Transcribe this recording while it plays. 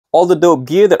All the dope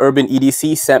gear the Urban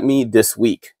EDC sent me this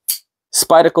week.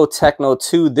 Spyderco Techno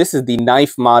 2, this is the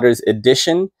Knife Modders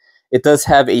edition. It does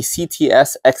have a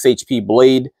CTS XHP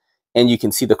blade, and you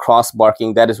can see the cross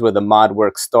barking. That is where the mod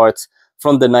work starts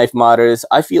from the Knife Modders.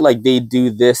 I feel like they do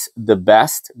this the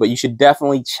best, but you should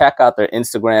definitely check out their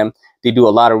Instagram. They do a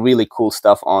lot of really cool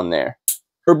stuff on there.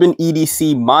 Urban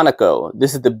EDC Monaco.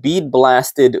 This is the bead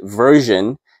blasted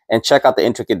version, and check out the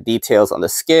intricate details on the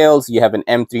scales. You have an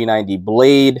M390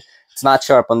 blade. It's not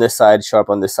sharp on this side, sharp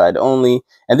on this side only.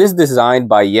 And this is designed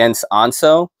by Jens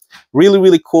Anso. Really,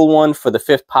 really cool one for the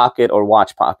fifth pocket or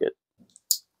watch pocket.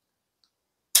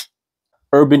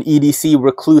 Urban EDC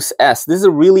Recluse S. This is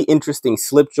a really interesting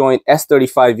slip joint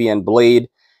S35VN blade.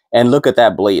 And look at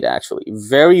that blade, actually.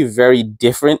 Very, very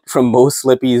different from most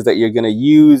slippies that you're going to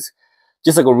use.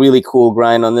 Just like a really cool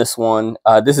grind on this one.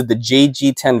 This is the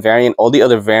JG10 variant. All the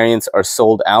other variants are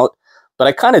sold out. But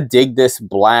I kind of dig this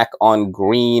black on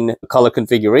green color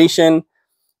configuration.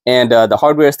 And the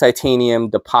hardware is titanium.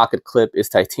 The pocket clip is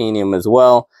titanium as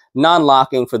well.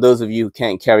 Non-locking, for those of you who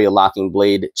can't carry a locking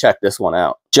blade, check this one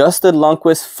out. Justin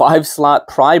Lundquist 5-slot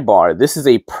pry bar. This is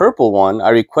a purple one. I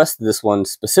requested this one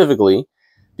specifically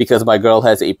because my girl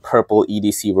has a purple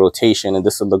EDC rotation, and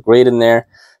this will look great in there.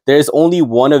 There's only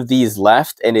one of these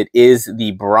left, and it is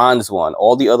the bronze one.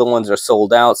 All the other ones are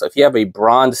sold out. So if you have a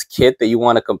bronze kit that you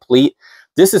want to complete,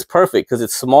 this is perfect because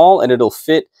it's small and it'll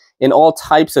fit in all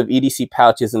types of EDC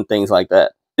pouches and things like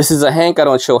that. This is a Hank. I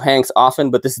don't show Hanks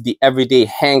often, but this is the Everyday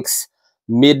Hanks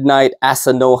Midnight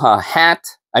Asanoha hat.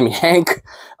 I mean, Hank.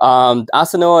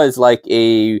 Asanoha is like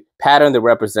a pattern that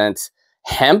represents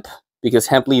hemp because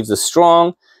hemp leaves are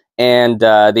strong. And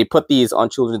they put these on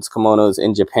children's kimonos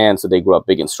in Japan so they grow up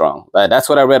big and strong. That's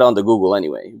what I read on the Google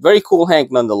anyway. Very cool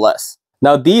Hank nonetheless.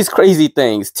 Now these crazy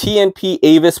things, TNP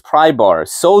Avis pry bar.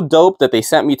 So dope that they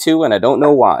sent me two, and I don't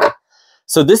know why.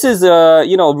 So this is a,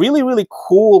 really, really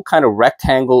cool kind of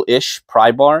rectangle-ish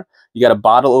pry bar. You got a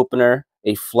bottle opener,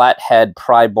 a flathead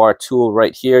pry bar tool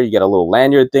right here. You got a little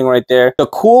lanyard thing right there. The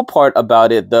cool part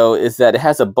about it, though, is that it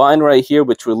has a button right here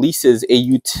which releases a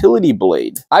utility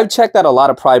blade. I've checked out a lot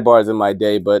of pry bars in my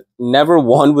day, but never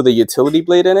one with a utility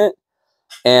blade in it.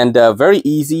 And very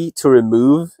easy to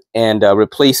remove and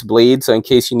replace blades. So in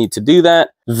case you need to do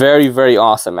that, very, very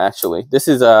awesome, actually. This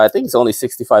is, I think it's only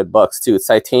 65 bucks too. It's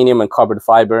titanium and carbon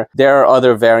fiber. There are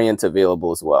other variants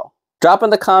available as well. Drop in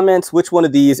the comments which one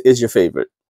of these is your favorite.